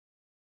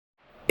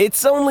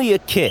It's only a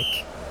kick,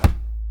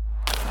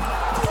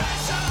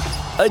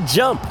 a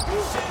jump,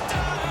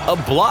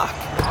 a block.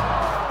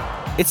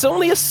 It's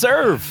only a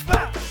serve.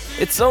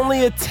 It's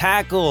only a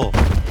tackle,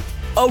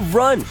 a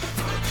run.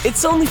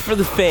 It's only for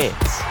the fans.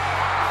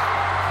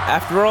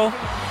 After all,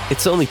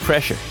 it's only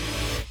pressure.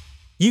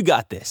 You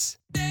got this.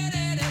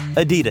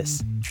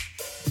 Adidas.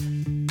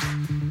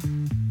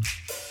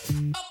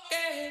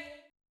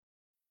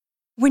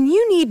 When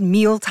you need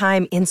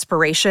mealtime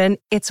inspiration,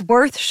 it's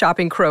worth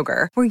shopping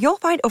Kroger, where you'll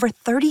find over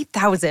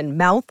 30,000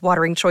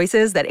 mouth-watering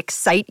choices that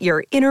excite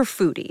your inner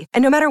foodie.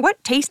 And no matter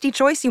what tasty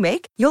choice you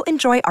make, you'll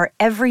enjoy our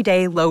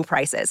everyday low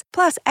prices,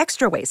 plus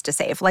extra ways to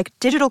save, like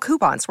digital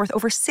coupons worth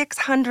over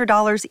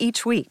 $600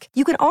 each week.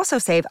 You can also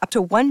save up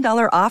to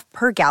 $1 off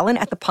per gallon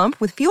at the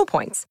pump with fuel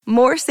points.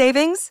 More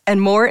savings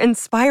and more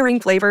inspiring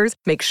flavors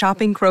make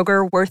shopping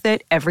Kroger worth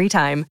it every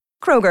time.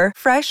 Kroger,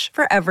 fresh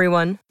for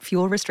everyone.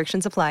 Fuel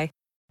restrictions apply.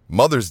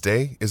 Mother's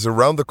Day is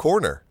around the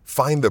corner.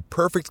 Find the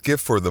perfect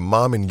gift for the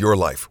mom in your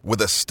life with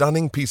a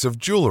stunning piece of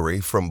jewelry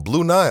from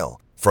Blue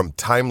Nile. From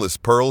timeless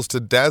pearls to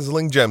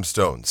dazzling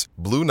gemstones,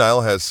 Blue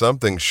Nile has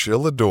something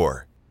she'll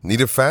adore.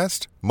 Need it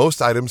fast?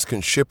 Most items can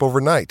ship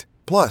overnight.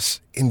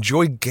 Plus,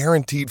 enjoy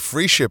guaranteed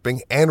free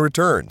shipping and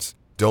returns.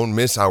 Don't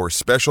miss our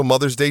special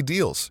Mother's Day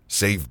deals.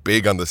 Save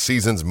big on the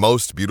season's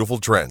most beautiful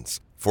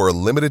trends. For a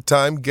limited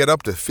time, get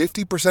up to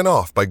 50%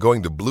 off by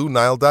going to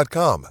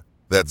BlueNile.com.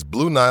 That's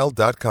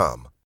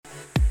BlueNile.com.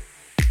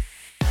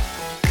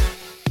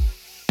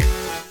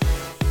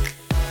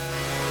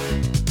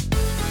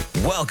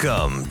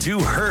 Welcome to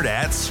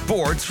Hurrdat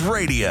Sports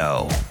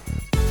Radio.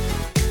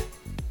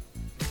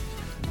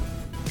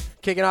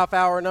 Kicking off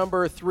hour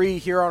number 3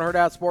 here on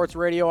Hurrdat Sports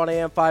Radio on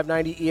AM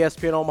 590,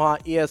 ESPN Omaha,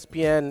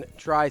 ESPN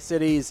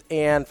Tri-Cities,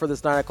 and for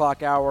this 9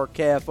 o'clock hour,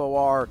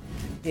 KFOR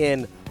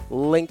in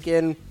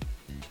Lincoln.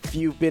 If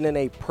you've been in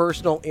a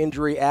personal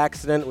injury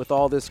accident with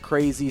all this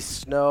crazy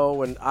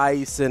snow and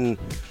ice and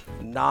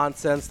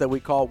nonsense that we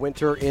call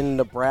winter in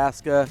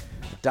Nebraska,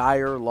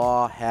 Dyer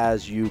Law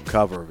has you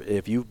covered.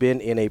 If you've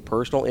been in a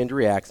personal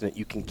injury accident,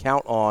 you can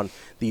count on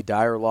the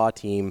Dyer Law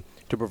team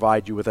to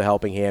provide you with a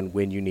helping hand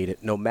when you need it,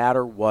 no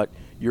matter what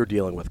you're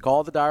dealing with.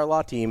 Call the Dyer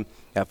Law team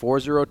at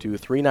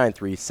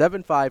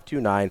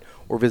 402-393-7529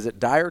 or visit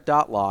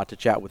dyer.law to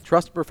chat with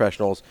trusted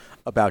professionals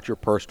about your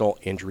personal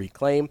injury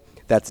claim.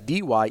 That's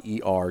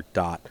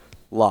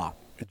DYER.law.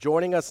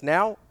 Joining us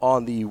now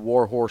on the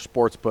Warhorse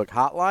Sportsbook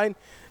Hotline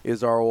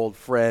is our old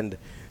friend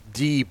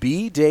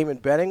DB, Damon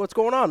Benning. What's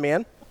going on,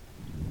 man?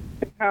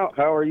 How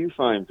are you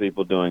fine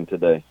people doing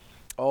today?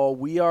 Oh,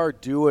 we are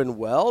doing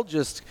well.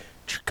 Just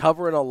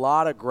covering a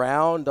lot of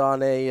ground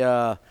on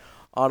a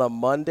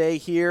Monday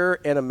here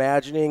and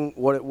imagining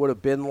what it would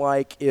have been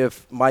like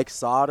if Mike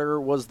Sauter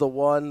was the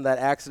one that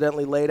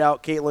accidentally laid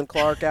out Caitlin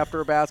Clark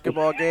after a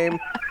basketball game.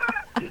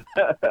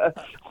 Now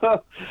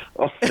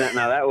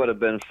that would have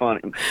been funny.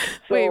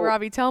 So, wait,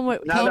 Robbie, tell him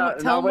what you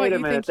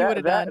think you would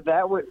have done.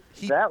 That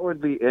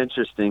would be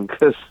interesting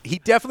because he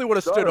definitely would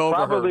have stood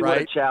over her, right? Would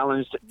have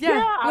challenged.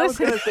 Yeah, I was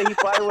going to say he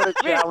probably would have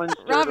challenged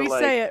her. Robbie,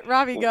 say it.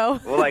 Robbie, go.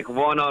 Well, like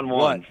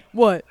one-on-one.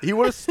 What? He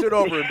would have stood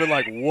over and been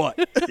like, "What?"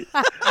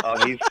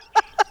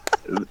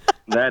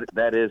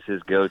 That is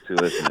his go-to,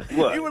 isn't it?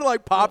 What? He would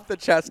have popped the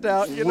chest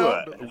out, you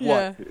know?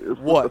 Yeah.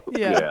 What?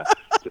 Yeah.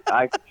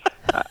 I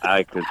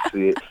could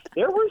see it.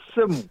 There were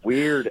some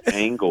weird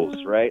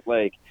angles, right?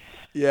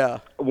 Yeah.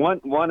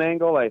 One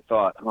angle I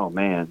thought, oh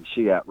man,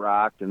 she got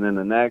rocked, and then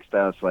the next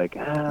I was like,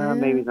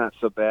 maybe not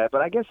so bad.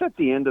 But I guess at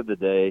the end of the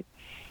day,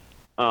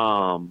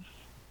 I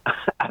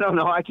don't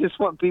know. I just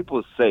want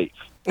people safe.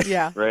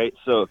 Yeah. Right.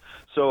 So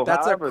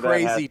that's a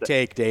crazy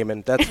take,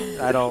 Damon.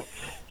 So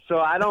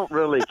I don't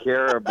really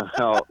care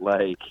about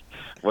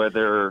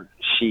whether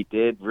she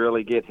did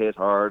really get hit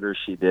hard or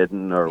she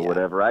didn't or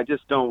whatever. I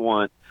just don't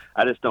want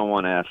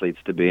athletes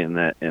to be in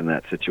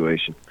that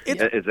situation.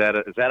 Is that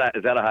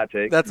a hot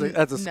take? That's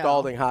a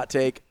scalding hot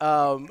take.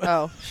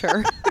 Oh,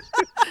 sure.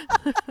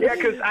 Yeah,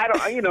 because I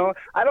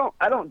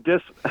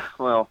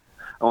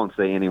won't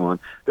say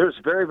anyone. There's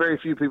very, very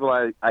few people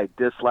I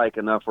dislike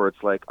enough where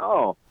it's like,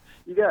 oh,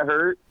 you got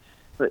hurt.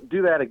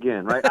 Do that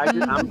again, right?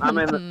 I'm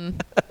in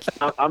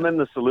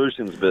the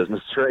solutions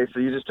business, right? So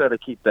you just try to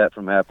keep that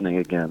from happening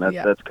again.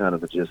 That's kind of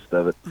the gist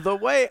of it. The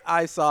way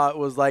I saw it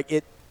was I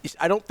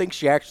don't think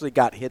she actually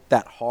got hit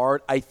that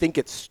hard. I think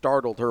it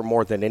startled her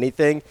more than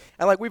anything.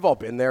 And we've all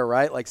been there,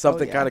 right?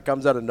 Something kind of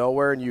comes out of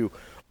nowhere and you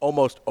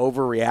almost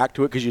overreact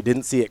to it because you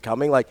didn't see it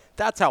coming.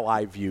 That's how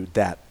I viewed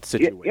that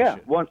situation. Yeah,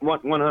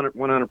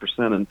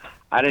 100%. And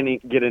I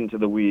didn't get into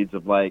the weeds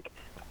of the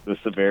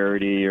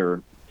severity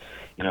or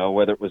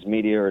whether it was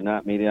media or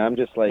not media. I'm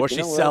just was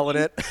she selling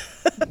it?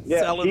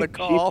 Yeah, selling the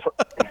call.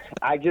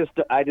 I just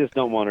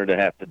don't want her to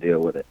have to deal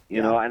with it.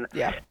 You know, and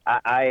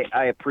I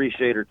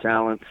appreciate her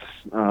talents,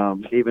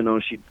 even though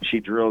she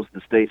drills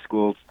the state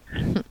schools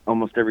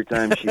almost every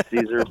time she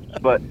sees her.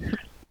 But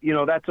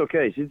that's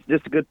okay. She's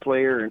just a good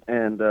player,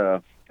 and I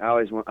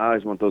always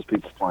want those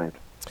people playing.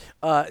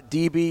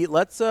 DB,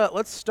 let's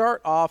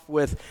start off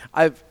with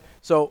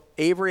So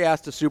Avery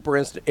asked a super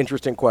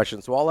interesting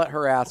question, so I'll let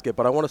her ask it.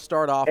 But I want to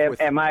start off with.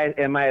 Am I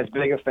as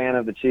big a fan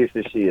of the Chiefs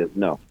as she is?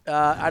 No.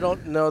 I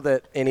don't know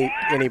that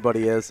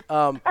anybody is.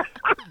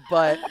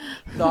 But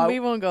no, we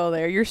won't go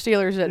there. Your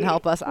Steelers didn't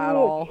help us at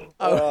all.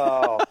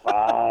 Oh,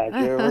 fine.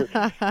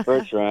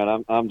 We're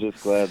trying. I'm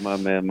just glad my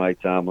man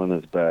Mike Tomlin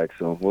is back.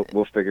 So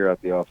we'll figure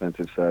out the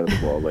offensive side of the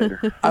ball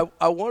later.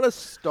 I want to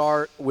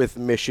start with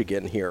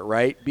Michigan here,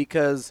 right?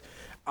 Because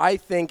I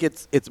think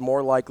it's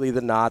more likely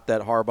than not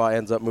that Harbaugh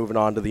ends up moving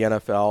on to the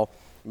NFL.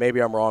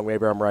 Maybe I'm wrong,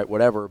 maybe I'm right,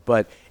 whatever.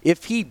 But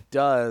if he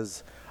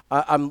does,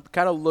 I'm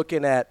kind of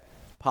looking at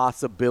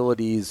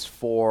possibilities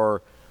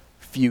for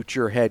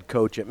future head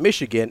coach at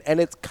Michigan,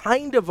 and it's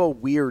kind of a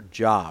weird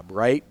job,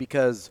 right?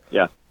 Because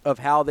of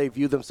how they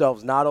view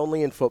themselves not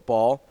only in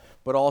football,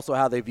 but also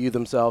how they view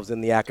themselves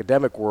in the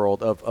academic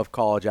world of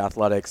college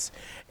athletics.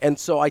 And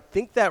so I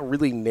think that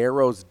really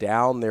narrows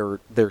down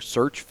their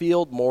search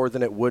field more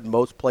than it would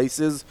most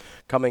places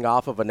coming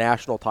off of a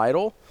national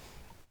title.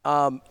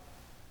 I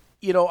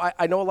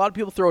know a lot of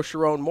people throw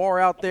Sharon Moore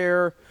out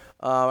there.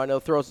 I know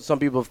some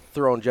people have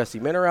thrown Jesse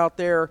Minter out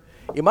there.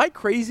 Am I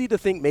crazy to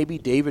think maybe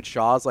David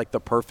Shaw is like the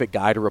perfect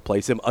guy to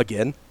replace him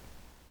again?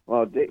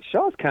 Well,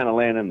 Shaw's kind of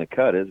laying in the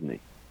cut, isn't he?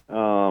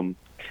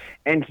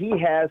 And he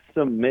has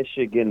some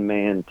Michigan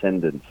man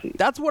tendencies.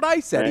 That's what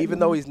I said, right? Even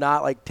though he's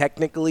not like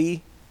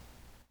technically.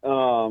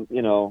 Out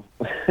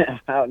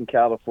in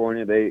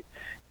California,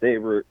 they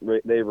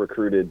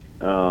recruited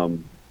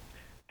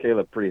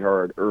Caleb pretty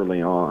hard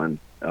early on,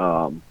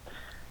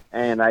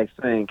 and I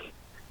think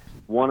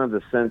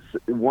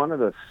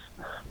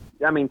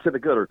to the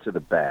good or to the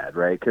bad,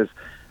 right? Because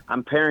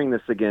I'm pitting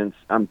this against,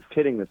 I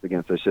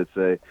should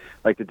say,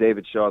 like the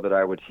David Shaw that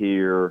I would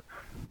hear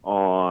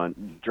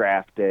on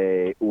draft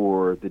day,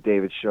 or the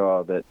David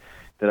Shaw that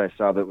I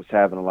saw that was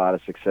having a lot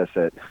of success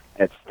at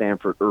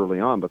Stanford early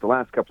on. But the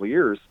last couple of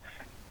years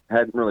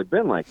hadn't really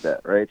been like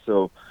that, right?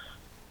 So,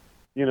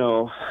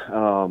 Rizak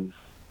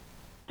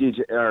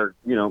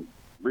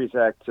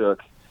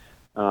took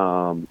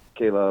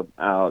Caleb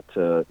out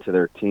to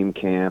their team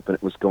camp, and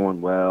it was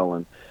going well,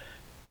 and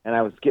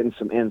I was getting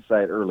some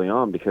insight early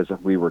on because I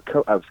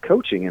was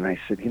coaching, and I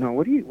said,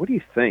 what do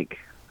you think?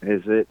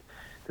 Does it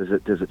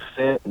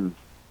fit?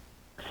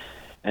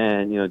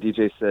 And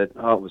DJ said,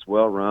 oh, it was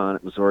well run,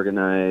 it was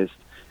organized.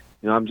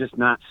 I'm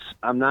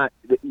not.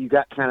 You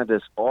got kind of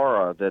this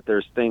aura that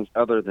there's things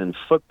other than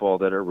football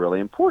that are really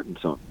important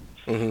to him.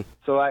 Mm-hmm.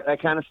 So I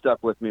kind of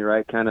stuck with me,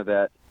 right? Kind of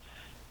that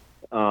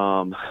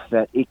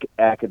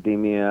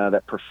academia,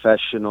 that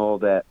professional,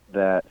 that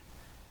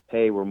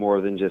hey, we're more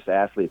than just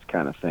athletes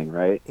kind of thing,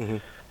 right? Mm-hmm.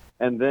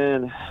 And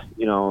then,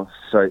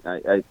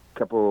 a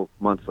couple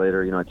months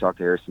later, I talked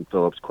to Harrison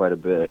Phillips quite a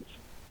bit,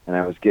 and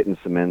I was getting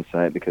some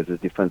insight because his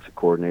defensive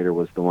coordinator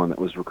was the one that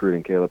was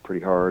recruiting Caleb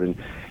pretty hard,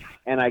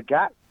 and I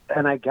got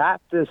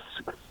this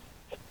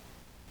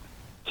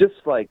just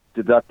like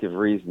deductive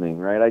reasoning,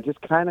 right? I just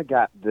kind of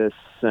got this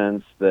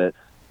sense that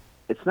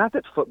it's not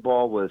that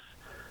football was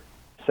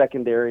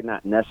secondary,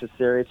 not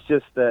necessary. It's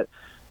just that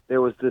there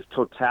was this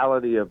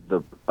totality of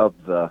the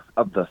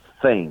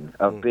thing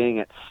of being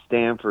at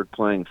Stanford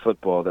playing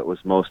football that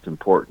was most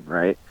important,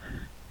 right?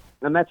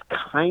 And that's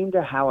kind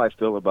of how I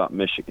feel about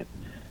Michigan.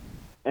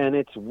 And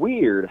it's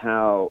weird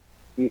how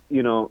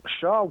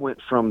Shaw went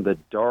from the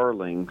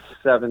darling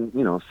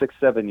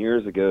 6-7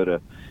 years ago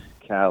to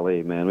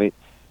Cali, man.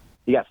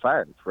 He got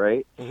fired,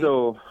 right? Mm-hmm.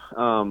 So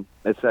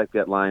it's like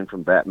that line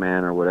from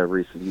Batman or whatever.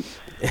 He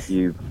said,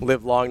 you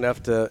live long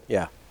enough to,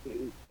 yeah,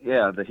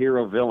 the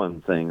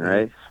hero-villain thing,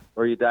 right? Mm-hmm.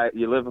 Or you die.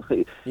 You live.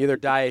 You either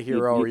die a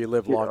hero or you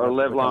live long. Or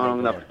live long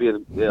enough to be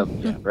yeah,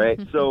 right.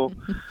 So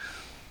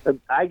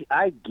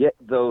I get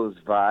those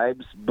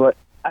vibes, but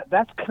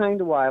that's kind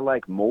of why I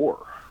like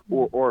Moore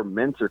or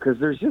Mentor, because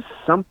there's just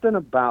something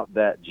about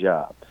that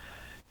job.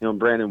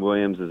 Brandon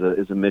Williams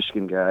is a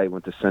Michigan guy. He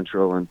went to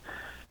Central and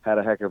had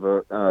a heck of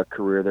a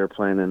career there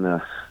playing in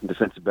the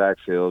defensive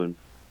backfield,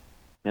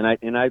 and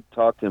I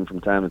talked to him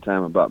from time to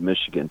time about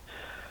Michigan,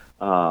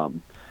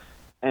 and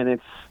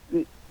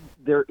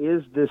there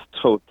is this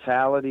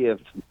totality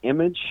of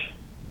image,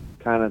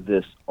 kind of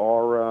this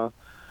aura,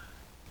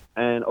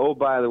 and oh,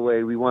 by the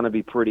way, we want to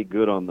be pretty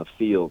good on the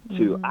field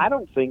too. Mm-hmm. I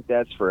don't think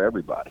that's for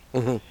everybody,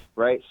 mm-hmm.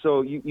 right?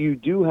 So you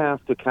do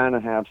have to kind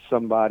of have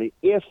somebody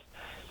if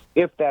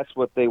that's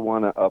what they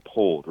want to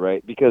uphold,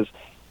 right? Because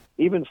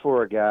even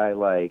for a guy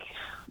like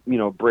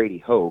Brady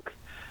Hoke,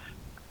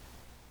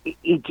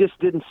 he just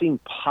didn't seem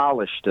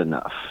polished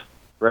enough,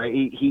 right?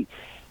 He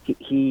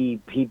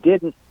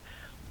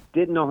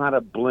didn't know how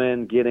to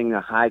blend getting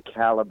a high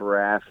caliber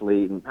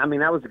athlete. And I mean,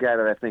 that was the guy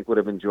that I think would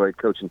have enjoyed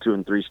coaching 2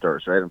 and 3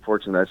 stars, right?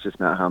 Unfortunately, that's just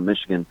not how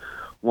Michigan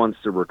wants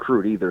to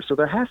recruit either. So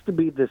there has to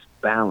be this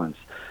balance,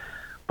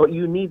 but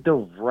you need the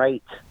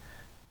right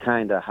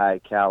kind of high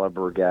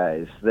caliber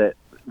guys that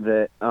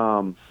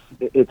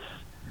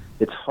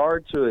it's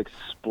hard to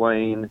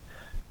explain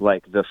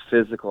like the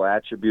physical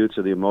attributes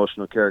or the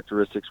emotional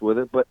characteristics with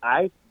it, but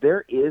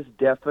there is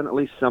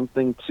definitely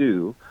something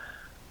to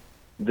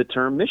the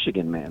term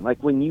Michigan man.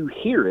 Like when you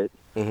hear it,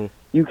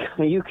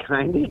 you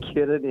kind of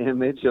get an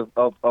image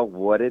of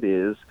what it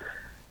is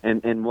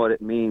and what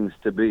it means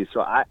to be.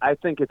 So I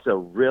think it's a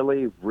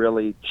really,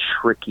 really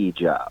tricky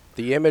job.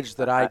 The image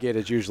that I get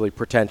is usually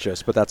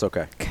pretentious, but that's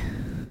okay.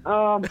 And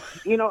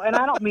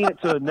I don't mean it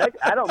to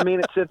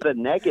the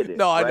negative.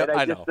 No, I right? know.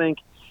 I know. think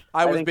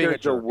I was think being a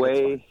there's jerk.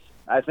 way.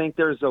 I think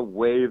there's a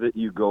way that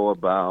you go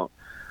about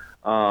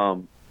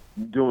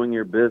doing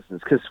your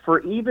business, because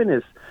for even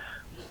as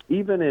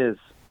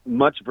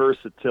much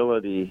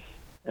versatility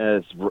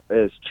as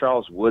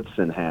Charles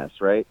Woodson has,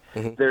 right?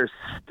 There's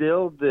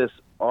still this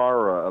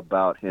aura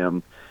about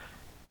him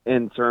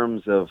in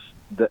terms of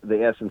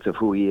the essence of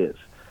who he is,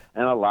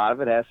 and a lot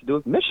of it has to do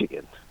with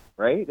Michigan,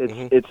 right?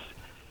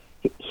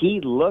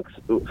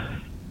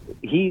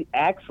 He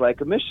acts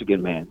like a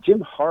Michigan man. Jim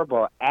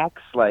Harbaugh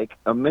acts like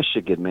a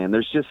Michigan man.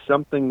 There's just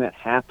something that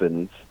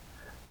happens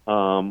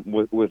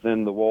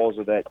within the walls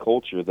of that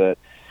culture that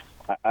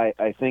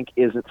I think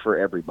isn't for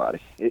everybody.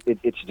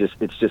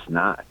 It's just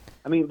not.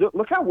 I mean,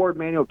 look how Ward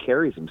Manuel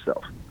carries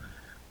himself.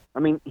 I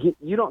mean,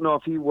 you don't know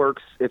if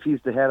he's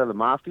the head of the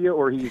mafia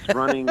or he's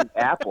running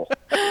Apple.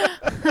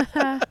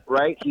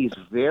 Right? He's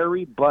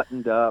very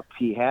buttoned up.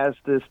 He has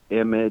this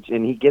image,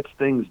 and he gets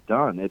things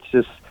done. It's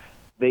just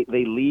they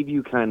leave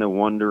you kind of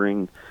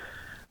wondering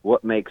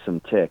what makes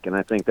him tick, and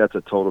I think that's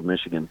a total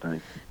Michigan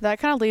thing. That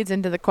kind of leads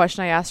into the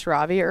question I asked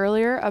Ravi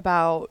earlier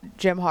about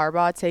Jim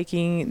Harbaugh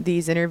taking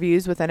these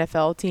interviews with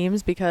NFL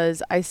teams,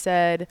 because I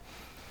said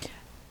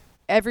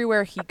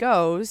everywhere he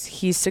goes,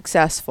 he's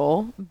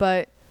successful,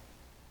 but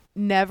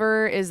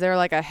never is there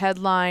like a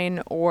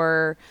headline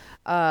or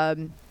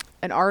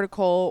an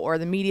article or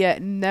the media.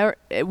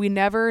 We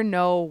never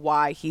know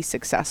why he's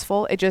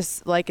successful. It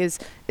just like it's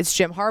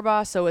Jim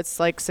Harbaugh, so it's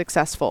like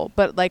successful.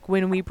 But like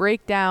when we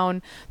break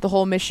down the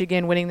whole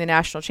Michigan winning the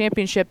national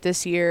championship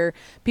this year,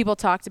 people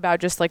talked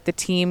about just like the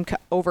team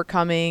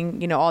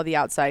overcoming, all the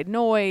outside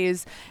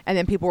noise, and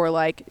then people were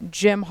like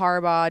Jim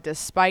Harbaugh,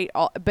 despite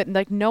all. But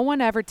like no one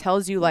ever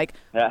tells you like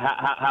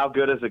how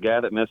good is a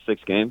guy that missed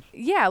 6 games?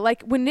 Yeah,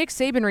 like when Nick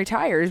Saban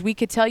retires, we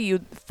could tell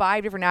you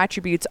 5 different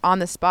attributes on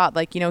the spot.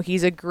 Like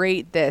he's a great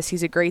this,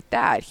 he's a great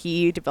that,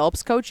 he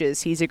develops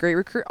coaches, he's a great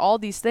recruit, all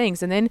these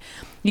things. And then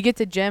you get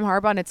to Jim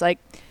Harbaugh and it's like,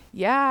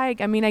 yeah,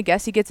 I mean, I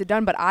guess he gets it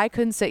done, but I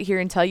couldn't sit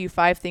here and tell you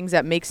 5 things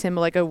that makes him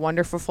like a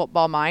wonderful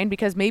football mind,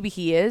 because maybe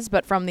he is,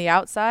 but from the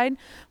outside,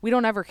 we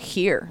don't ever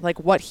hear like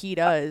what he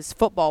does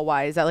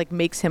football-wise that like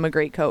makes him a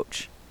great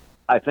coach.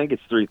 I think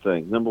it's 3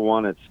 things. Number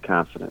 1, it's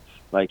confidence.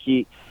 Like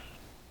I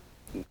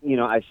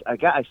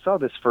saw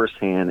this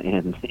firsthand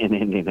in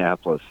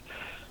Indianapolis.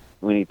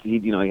 When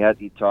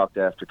he talked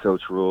after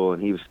Coach Rule,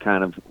 and he was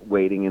kind of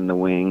waiting in the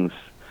wings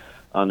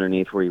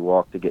underneath where he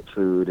walked to get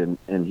food,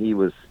 and he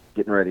was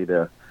getting ready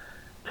to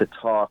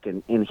talk,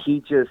 and he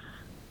just,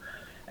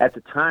 at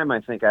the time, I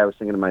think I was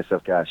thinking to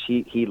myself, gosh,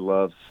 he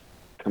loves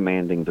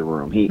commanding the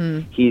room.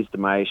 He's the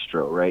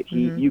maestro, right?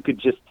 You could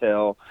just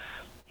tell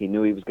he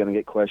knew he was going to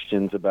get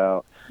questions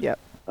about the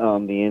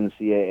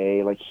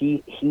NCAA. Like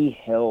he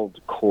held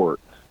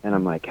court. And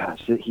I'm like,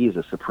 gosh, he's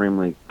a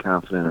supremely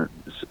confident or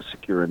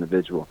secure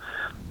individual.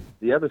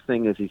 The other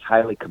thing is he's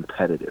highly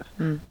competitive.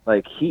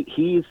 Like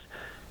he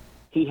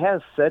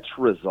has such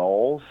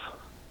resolve,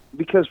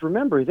 because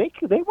remember they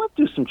went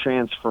through some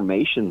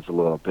transformations a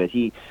little bit.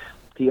 He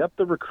upped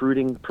the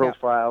recruiting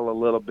profile a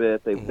little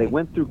bit. They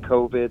went through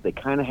COVID. They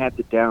kind of had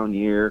the down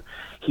year.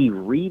 He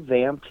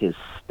revamped his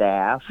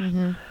staff.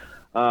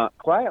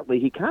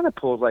 Quietly. He kind of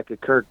pulled like a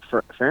Kirk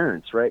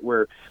Ferentz, right,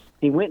 where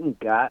he went and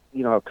got,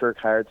 Kirk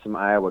hired some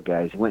Iowa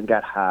guys. He went and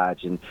got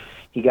Hodge, and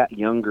he got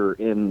younger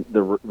in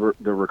the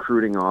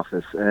recruiting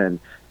office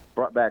and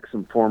brought back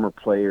some former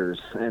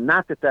players. And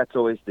not that that's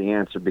always the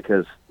answer,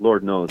 because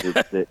Lord knows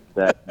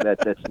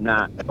that's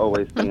not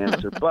always the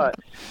answer. But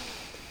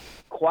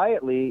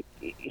quietly,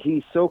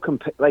 he's so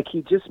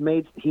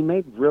he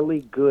made really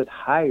good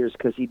hires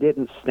because he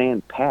didn't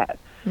stand pat.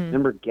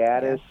 Remember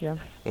Gaddis? Yeah.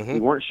 We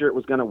weren't sure it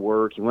was going to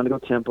work. He wanted to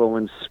go tempo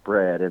and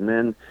spread, and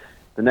then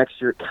the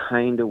next year it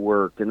kind of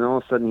worked, and then all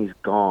of a sudden he's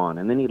gone,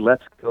 and then he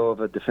lets go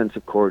of a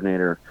defensive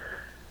coordinator,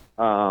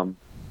 and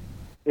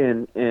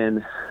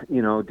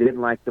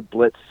didn't like the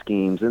blitz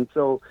schemes, and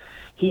so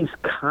he's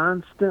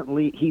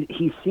constantly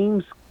he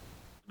seems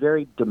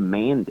very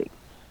demanding,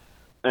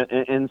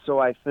 and so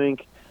I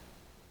think,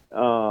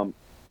 and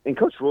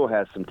Coach Rule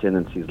has some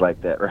tendencies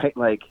like that, right?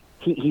 Like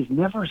he's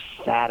never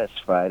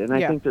satisfied, and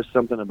I think there's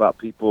something about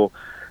people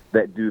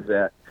that do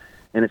that,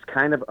 and it's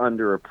kind of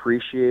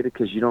underappreciated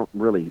because you don't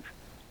really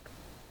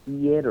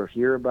see it or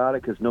hear about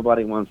it, because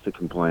nobody wants to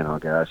complain, oh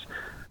gosh,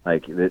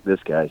 like this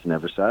guy's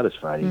never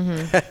satisfied.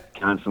 He's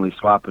constantly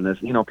swapping this.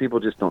 People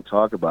just don't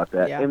talk about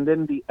that. And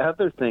then the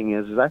other thing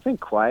is I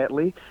think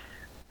quietly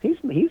he's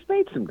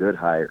made some good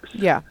hires.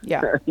 Yeah.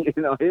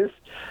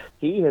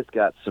 He has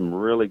got some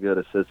really good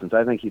assistants.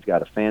 I think he's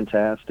got a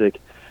fantastic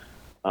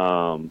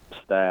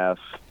staff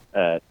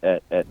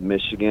at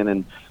Michigan,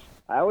 and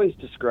I always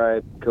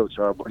describe Coach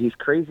Harbaugh, he's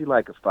crazy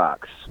like a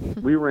fox.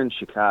 We were in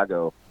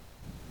Chicago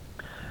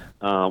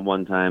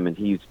one time, and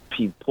he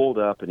pulled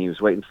up, and he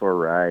was waiting for a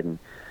ride, and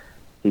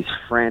he's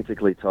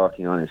frantically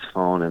talking on his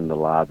phone in the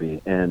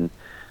lobby, and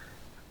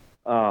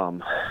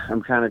I'm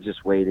kind of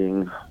just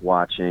waiting,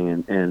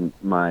 watching, and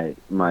my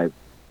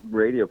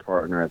radio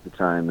partner at the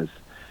time is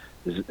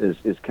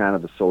kind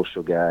of the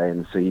social guy,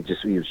 and so he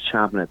was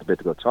chomping at the bit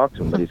to go talk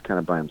to him, but he's kind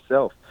of by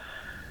himself.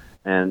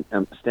 And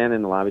I'm standing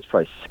in the lobby. It's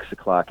probably 6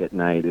 o'clock at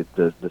night.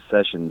 The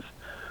session's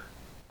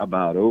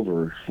about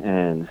over,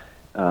 and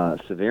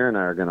Severe and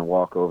I are going to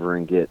walk over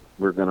and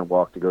we're going to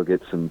walk to go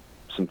get some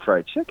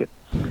fried chicken.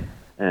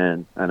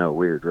 And I know,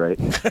 weird, right?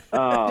 Just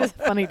a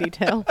funny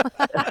detail.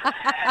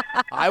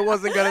 I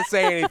wasn't going to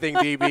say anything,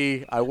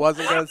 DB. I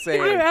wasn't going to say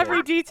anything.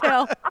 Every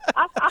detail.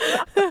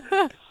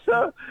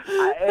 So,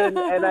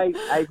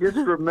 I just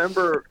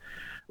remember,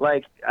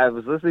 like, I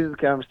was listening to the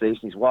conversation.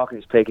 He's walking,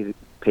 he's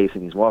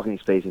pacing. He's walking,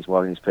 he's pacing, he's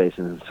walking, he's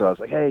pacing. And so I was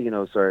like, hey,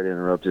 sorry to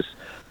interrupt. Just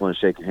want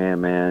to shake your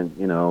hand,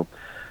 man.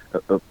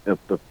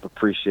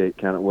 Appreciate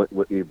kind of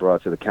what you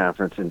brought to the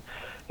conference. And,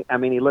 I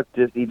mean,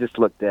 he just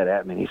looked dead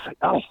at me, and he's like,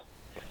 oh.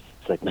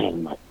 It's like,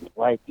 man, my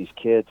wife, these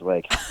kids,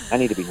 like, I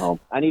need to be home.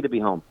 I need to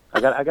be home. I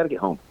got to get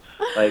home.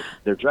 Like,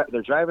 they're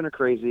driving her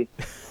crazy.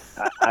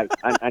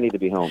 I need to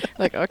be home.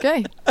 Like,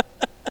 okay.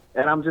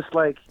 And I'm just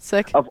like,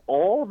 sick. Of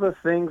all the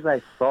things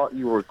I thought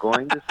you were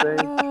going to say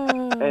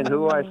and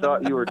who I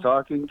thought you were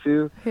talking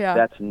to,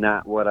 that's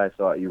not what I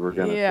thought you were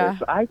going to say.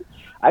 So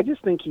I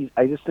just think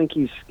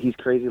he's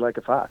crazy like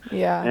a fox.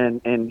 Yeah.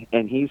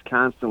 And he's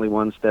constantly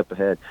one step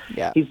ahead.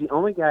 Yeah. He's the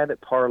only guy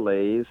that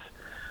parlays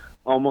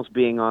almost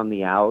being on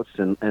the outs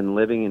and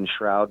living in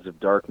shrouds of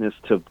darkness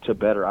to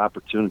better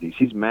opportunities.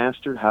 He's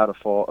mastered how to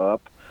fall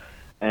up,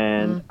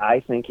 and I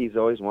think he's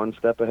always one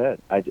step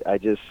ahead. I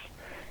just,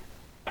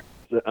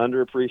 it's an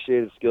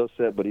underappreciated skill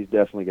set, but he's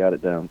definitely got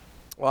it down.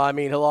 Well, I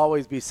mean, he'll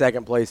always be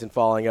second place in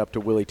falling up to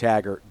Willie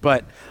Taggart,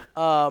 but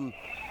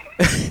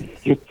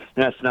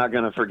that's not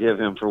going to forgive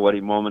him for what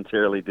he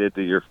momentarily did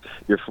to your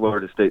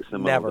Florida State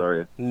Seminoles, are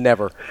you?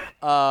 Never.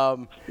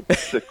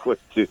 It's a quick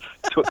two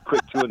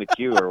in the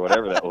queue or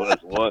whatever that was,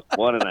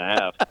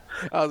 1.5.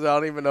 I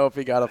don't even know if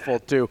he got a full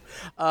 2,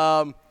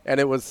 and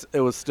it was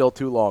still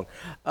too long.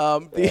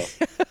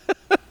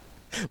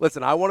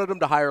 Listen, I wanted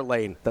him to hire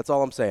Lane. That's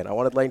all I'm saying. I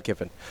wanted Lane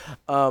Kiffin.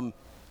 Isn't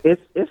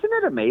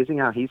it amazing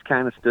how he's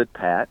kind of stood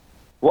pat?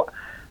 Well,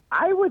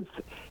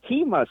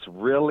 he must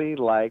really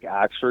like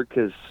Oxford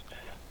because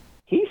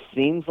he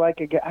seems like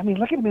a guy. I mean,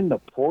 look at him in the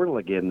portal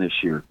again this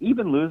year.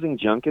 Even losing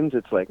Junkins,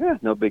 it's like,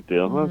 no big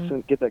deal.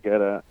 Let's get that guy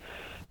to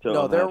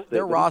No,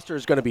 their roster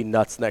is going to be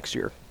nuts next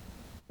year.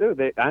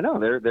 Dude, I know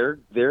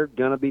they're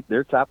going to be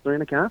top 3 in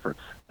the conference,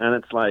 and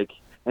it's like,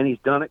 and he's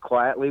done it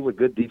quietly with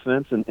good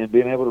defense and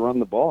being able to run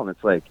the ball, and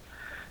it's like,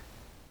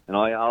 and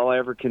all I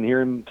ever can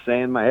hear him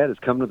say in my head is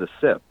 "come to the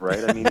sip,"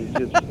 right? I mean, he's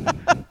just.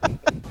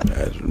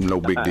 That's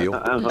no big deal.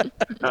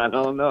 I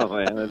don't know,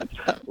 man.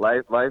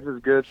 Life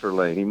is good for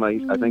Lane.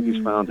 I think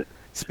he's found it.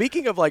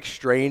 Speaking of like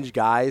strange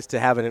guys to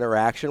have an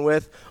interaction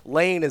with,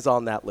 Lane is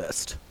on that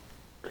list.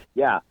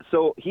 Yeah,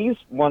 so he's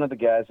one of the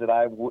guys that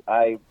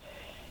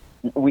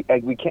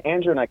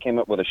Andrew and I came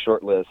up with a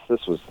short list.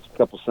 This was a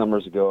couple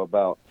summers ago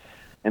about,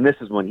 and this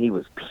is when he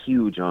was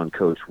huge on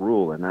Coach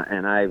Rule, and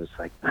I was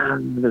like,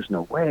 there's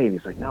no way. And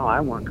he's like, no, I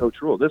want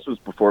Coach Rule. This was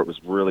before it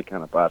was really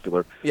kind of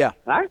popular. Yeah.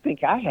 I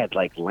think I had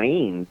like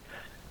Lane.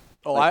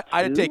 Oh, I'd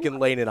have taken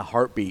Lane in a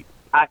heartbeat.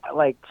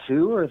 Like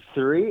 2 or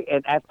 3,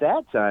 and at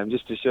that time,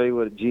 just to show you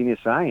what a genius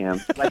I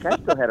am, like I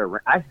still had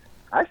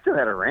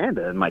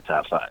Aranda in my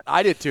top 5.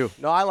 I did too.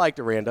 No, I liked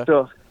Aranda.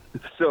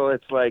 So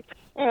it's like,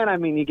 and I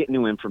mean, you get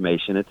new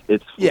information.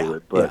 It's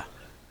fluid, but. Yeah.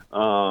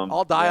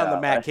 I'll die on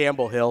the Matt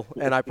Campbell hill,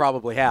 and I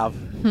probably have.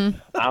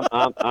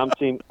 I'm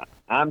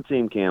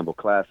Team Campbell,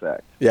 class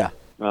act. Yeah.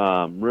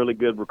 Really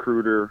good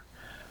recruiter,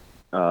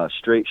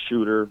 straight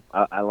shooter.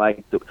 I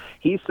like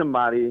he's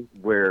somebody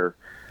where,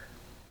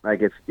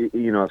 like, if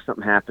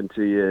something happened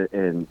to you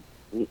and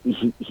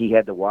he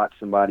had to watch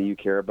somebody you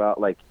care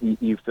about, like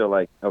you feel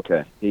like,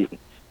 okay,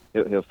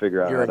 he'll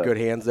figure out. You're in good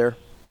hands there.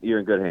 You're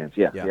in good hands.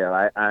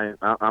 Yeah.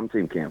 I'm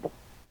Team Campbell.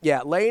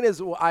 Yeah, Lane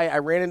is. I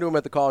ran into him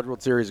at the College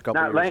World Series a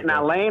couple years ago.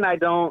 Now, Lane, I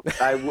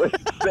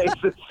wouldn't say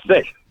the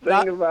same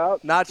thing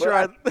about. Not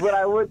sure. But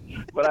I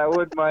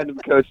would mind him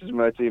coaching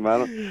my team. I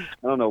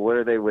don't know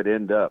where they would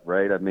end up.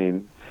 Right? I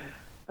mean,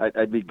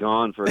 I'd be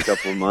gone for a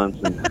couple of months,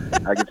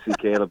 and I could see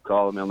Caleb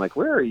calling me. I'm like,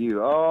 "Where are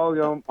you?"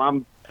 "Oh,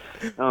 I'm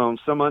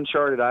some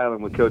uncharted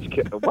island with Coach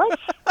Caleb." What?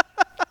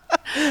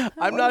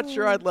 I'm not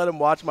sure I'd let him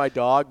watch my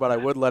dog, but I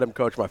would let him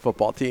coach my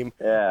football team.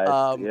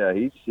 Yeah,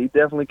 he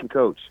definitely can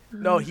coach.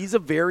 No, he's a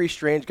very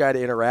strange guy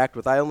to interact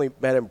with. I only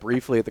met him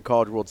briefly at the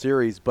College World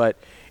Series, but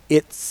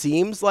it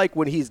seems like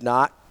when he's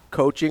not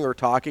coaching or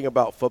talking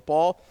about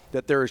football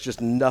that there is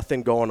just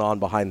nothing going on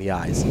behind the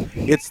eyes.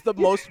 It's the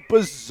most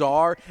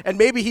bizarre, and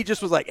maybe he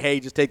just was like, hey,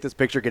 just take this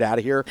picture, get out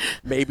of here.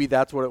 Maybe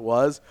that's what it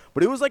was.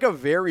 But it was like a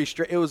very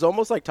it was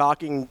almost like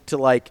talking to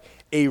like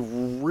a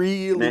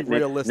really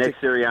realistic. Nick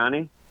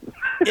Sirianni?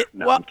 It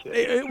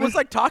was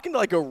like talking to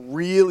like a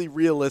really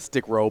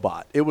realistic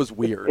robot. It was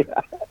weird.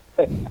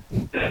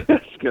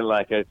 It's looking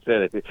like I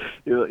said it.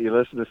 You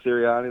listened to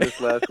Sirianni this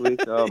last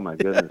week? Oh, my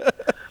goodness.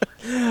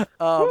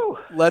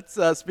 Let's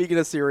speaking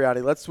of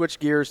Sirianni, let's switch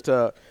gears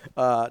to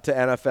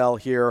NFL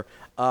here.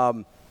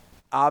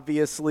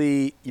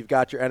 Obviously, you've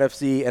got your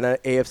NFC and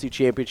AFC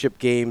championship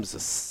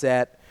games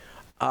set,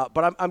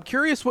 but I'm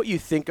curious what you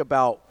think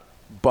about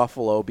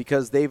Buffalo,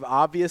 because they've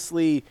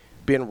obviously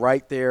been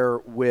right there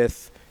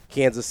with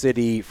Kansas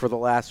City for the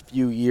last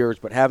few years,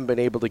 but haven't been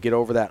able to get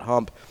over that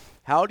hump.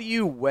 How do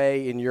you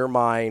weigh in your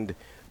mind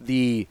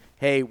the,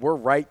 hey, we're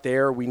right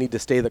there, we need to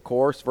stay the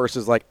course,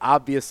 versus like,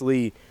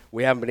 obviously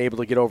we haven't been able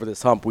to get over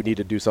this hump, we need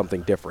to do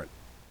something different?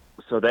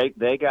 So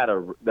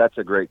that's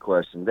a great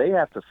question. They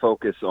have to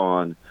focus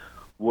on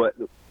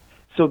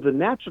so the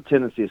natural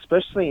tendency,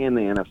 especially in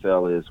the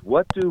NFL, is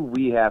what do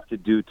we have to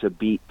do to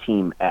beat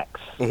Team X,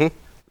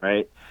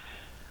 right?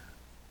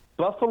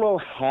 Buffalo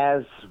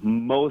has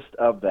most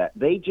of that.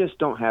 They just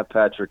don't have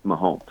Patrick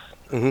Mahomes.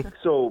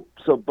 So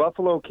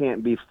Buffalo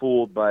can't be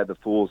fooled by the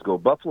fool's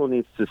gold. Buffalo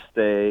needs to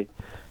stay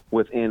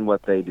within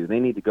what they do. They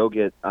need to go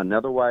get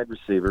another wide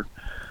receiver.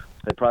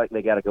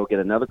 They got to go get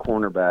another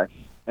cornerback,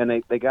 and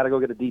they got to go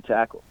get a D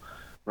tackle.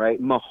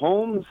 Right?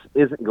 Mahomes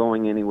isn't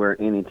going anywhere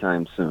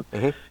anytime soon.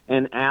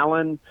 And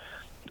Allen,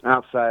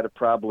 outside of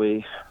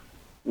probably,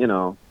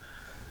 I'm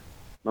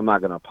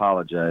not going to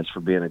apologize for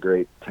being a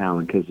great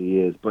talent because he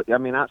is. But, I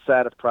mean,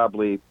 outside of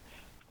probably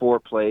 4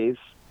 plays,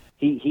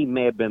 he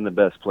may have been the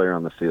best player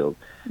on the field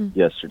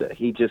yesterday.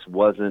 He just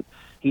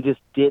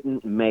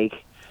didn't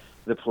make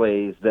the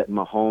plays that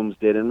Mahomes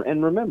did.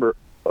 And remember,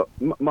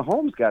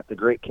 Mahomes got the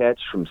great catch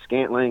from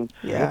Scantling.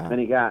 Yeah. And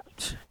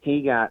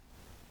he got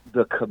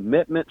the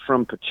commitment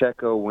from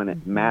Pacheco when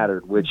it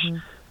mattered, which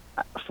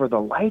for the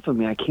life of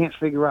me, I can't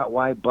figure out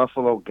why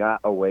Buffalo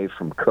got away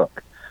from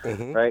Cook,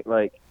 right?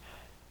 Like,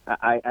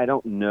 I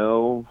don't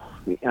know.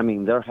 I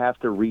mean, they'll have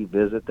to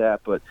revisit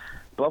that, but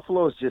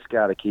Buffalo's just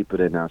got to keep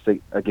it in now. So,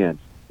 again,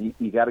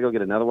 you got to go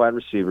get another wide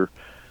receiver.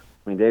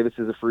 I mean, Davis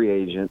is a free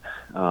agent.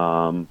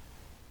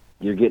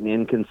 You're getting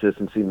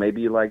inconsistency.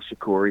 Maybe you like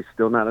Shakur. He's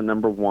still not a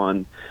number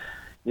 1,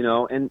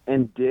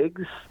 and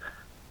Diggs,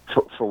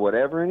 for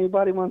whatever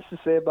anybody wants to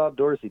say about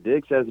Dorsey,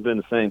 Diggs hasn't been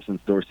the same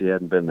since Dorsey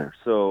hadn't been there.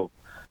 So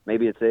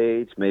maybe it's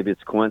age, maybe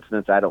it's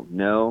coincidence, I don't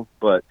know,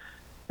 but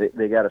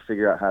they got to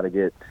figure out how to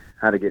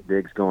get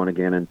Diggs going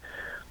again,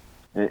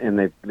 and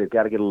they've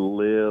got to get a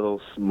little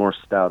more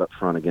stout up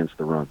front against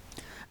the run.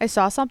 I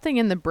saw something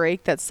in the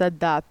break that said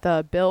that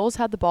the Bills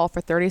had the ball for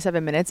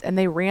 37 minutes and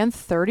they ran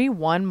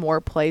 31 more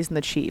plays than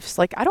the Chiefs.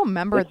 Like, I don't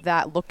remember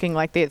that looking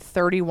like they had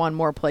 31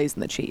 more plays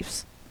than the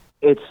Chiefs.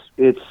 It's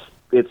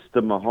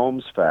the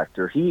Mahomes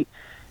factor.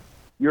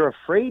 You're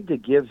afraid to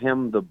give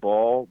him the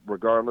ball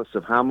regardless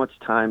of how much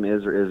time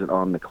is or isn't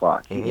on the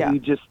clock. You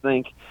just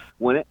think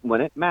when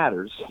it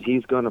matters,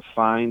 he's going to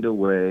find a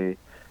way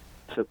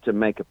to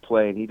make a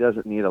play, and he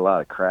doesn't need a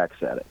lot of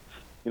cracks at it.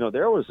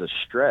 There was a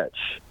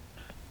stretch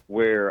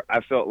where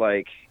I felt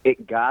like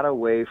it got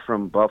away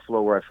from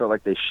Buffalo, where I felt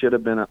like they should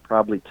have been up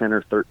probably 10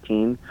 or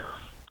 13.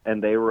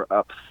 And they were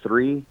up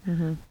 3,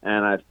 and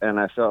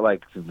I felt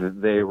like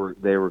they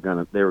were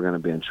gonna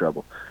be in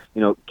trouble.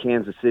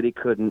 Kansas City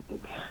couldn't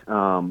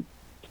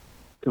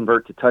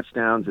convert to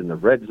touchdowns in the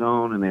red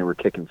zone, and they were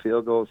kicking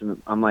field goals.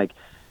 And I'm like,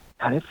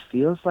 God, it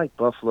feels like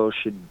Buffalo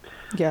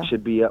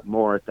should be up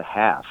more at the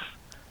half.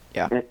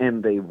 Yeah,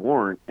 and they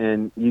weren't.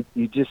 And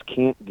you just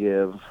can't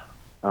give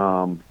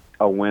a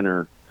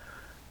winner,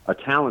 a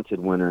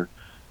talented winner,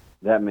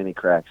 that many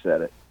cracks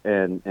at it.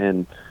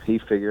 And he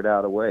figured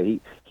out a way.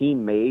 He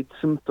made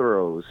some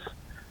throws,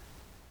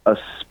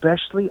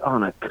 especially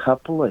on a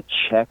couple of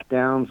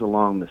checkdowns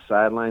along the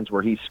sidelines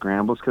where he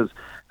scrambles. Because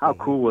how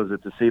cool was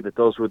it to see that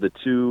those were the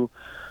 2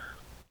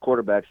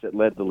 quarterbacks that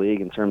led the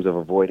league in terms of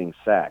avoiding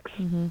sacks?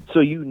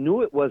 So you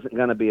knew it wasn't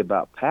going to be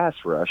about pass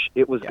rush.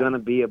 It was going to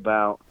be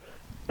about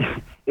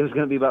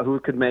who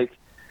could make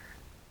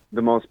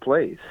the most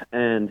plays.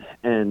 And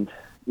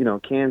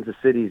Kansas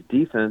City's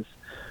defense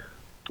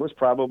was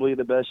probably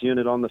the best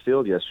unit on the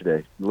field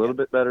yesterday. A little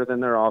bit better than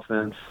their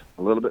offense,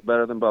 a little bit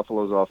better than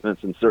Buffalo's offense,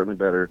 and certainly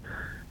better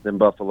than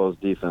Buffalo's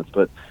defense.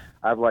 But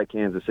I've liked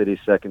Kansas City's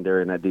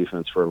secondary and that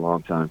defense for a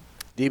long time.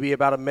 DB,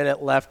 about a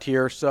minute left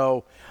here.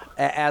 So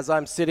as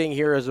I'm sitting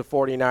here as a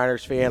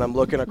 49ers fan, I'm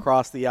looking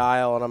across the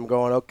aisle and I'm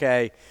going,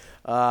 okay,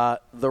 the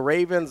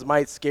Ravens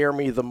might scare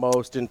me the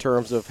most in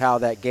terms of how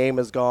that game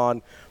has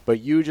gone, but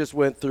you just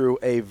went through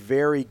a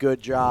very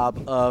good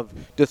job of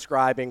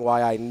describing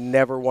why I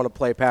never want to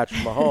play Patrick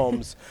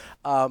Mahomes.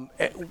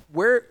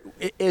 Where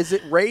is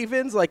it?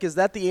 Ravens? Like, is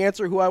that the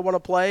answer? Who I want to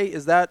play?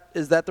 Is that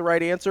the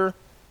right answer?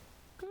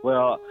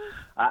 Well,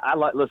 I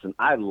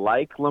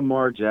like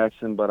Lamar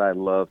Jackson, but I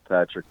love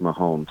Patrick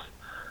Mahomes.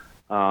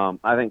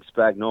 I think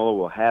Spagnuolo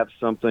will have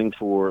something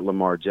for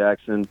Lamar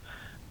Jackson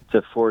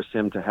to force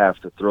him to have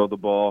to throw the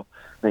ball.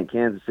 I think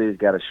Kansas City's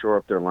got to shore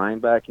up their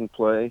linebacking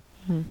play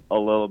a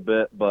little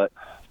bit, but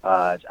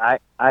I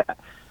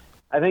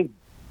think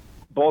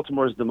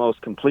Baltimore's the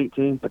most complete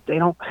team, but they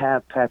don't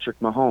have Patrick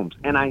Mahomes.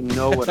 And I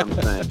know what I'm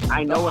saying.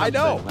 I know what I'm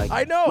saying. Like,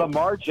 I know.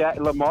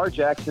 Lamar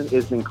Jackson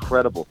is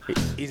incredible.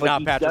 He's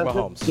not Patrick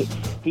Mahomes.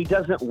 He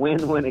doesn't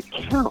win when it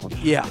counts.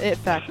 Yeah. It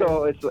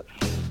factors. So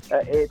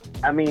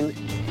I mean,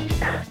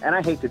 and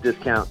I hate to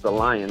discount the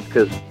Lions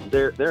because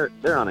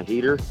they're on a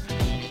heater.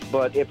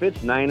 But if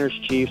it's Niners,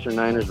 Chiefs, or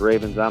Niners,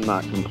 Ravens, I'm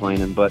not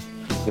complaining. But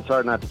it's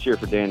hard not to cheer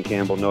for Dan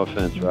Campbell. No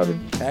offense, Robbie.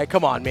 Hey,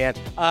 come on, man.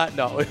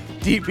 No,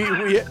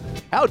 DB,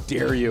 how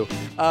dare you?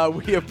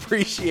 We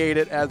appreciate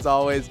it, as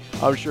always.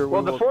 I'm sure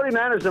Well, the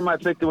 49ers are my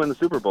pick to win the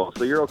Super Bowl,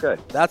 so you're okay.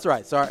 That's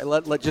right. Sorry,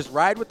 let just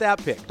ride with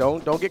that pick.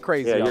 Don't get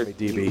crazy on me,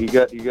 DB.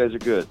 You guys are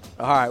good.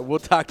 All right, we'll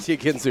talk to you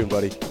again soon,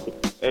 buddy.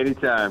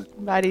 Anytime.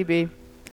 Bye, DB.